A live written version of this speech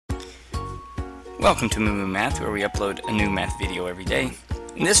Welcome to Moo Moo Math, where we upload a new math video every day.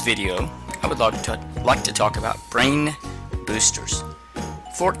 In this video, I would like to talk about brain boosters.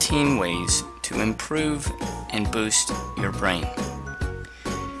 14 ways to improve and boost your brain.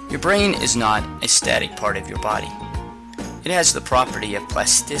 Your brain is not a static part of your body. It has the property of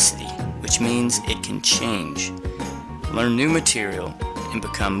plasticity, which means it can change, learn new material, and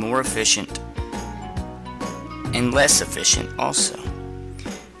become more efficient and less efficient also.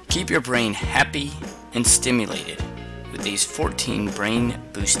 Keep your brain happy and stimulated with these 14 brain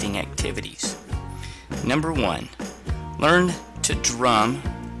boosting activities. Number 1, learn to drum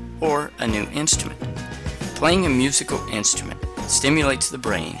or a new instrument. Playing a musical instrument stimulates the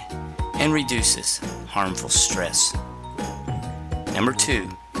brain and reduces harmful stress. Number 2,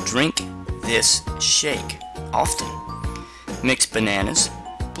 drink this shake often. Mix bananas,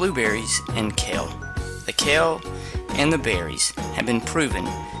 blueberries, and kale. The kale and the berries have been proven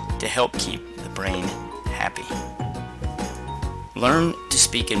to help keep the brain happy. Learn to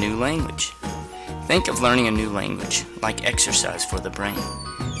speak a new language. Think of learning a new language like exercise for the brain.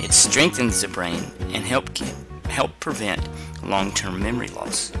 It strengthens the brain and help prevent long-term memory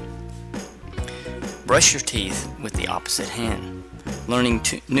loss. Brush your teeth with the opposite hand. Learning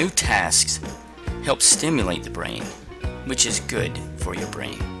new tasks helps stimulate the brain, which is good for your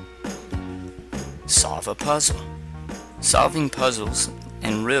brain. Solve a puzzle. Solving puzzles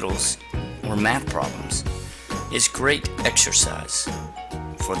and riddles or math problems is great exercise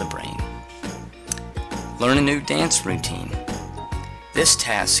for the brain. Learn a new dance routine. This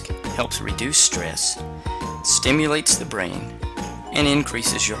task helps reduce stress, stimulates the brain, and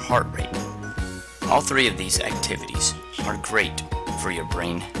increases your heart rate. All three of these activities are great for your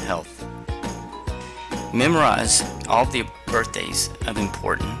brain health. Memorize all the birthdays of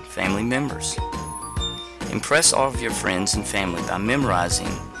important family members. Impress all of your friends and family by memorizing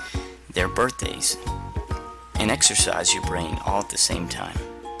their birthdays and exercise your brain all at the same time.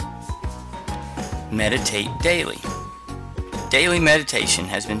 Meditate daily. Daily meditation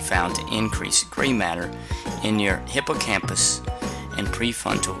has been found to increase gray matter in your hippocampus and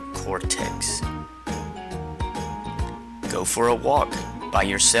prefrontal cortex. Go for a walk by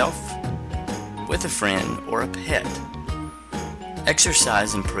yourself, with a friend, or a pet.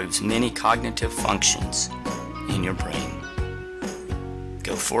 Exercise improves many cognitive functions in your brain.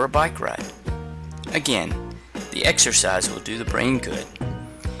 Go for a bike ride. Again, the exercise will do the brain good.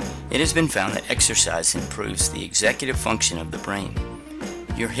 It has been found that exercise improves the executive function of the brain.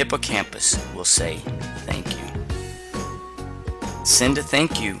 Your hippocampus will say thank you. Send a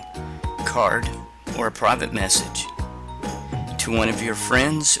thank you card or a private message to one of your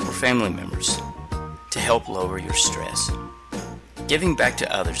friends or family members to help lower your stress. Giving back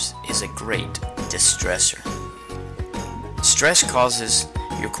to others is a great distressor. Stress causes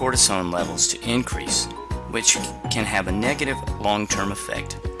your cortisol levels to increase, which can have a negative long-term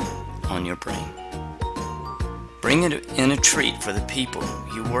effect on your brain. Bring in a treat for the people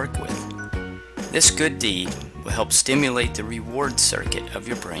you work with. This good deed will help stimulate the reward circuit of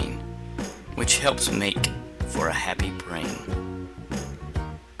your brain, which helps make for a happy brain.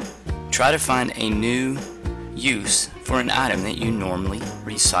 Try to find a new use for an item that you normally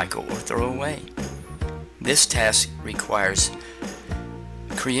recycle or throw away. This task requires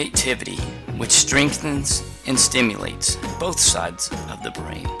creativity, which strengthens and stimulates both sides of the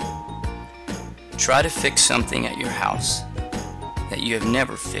brain. Try to fix something at your house that you have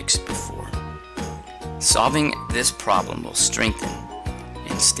never fixed before. Solving this problem will strengthen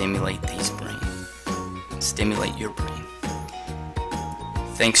and stimulate your brain.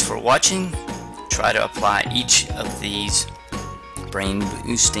 Thanks for watching. Try to apply each of these brain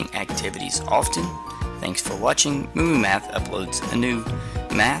boosting activities often. Thanks for watching. Moo Moo Math uploads a new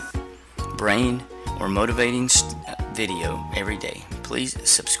math, brain, or motivating video every day. Please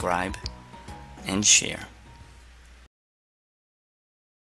subscribe and share.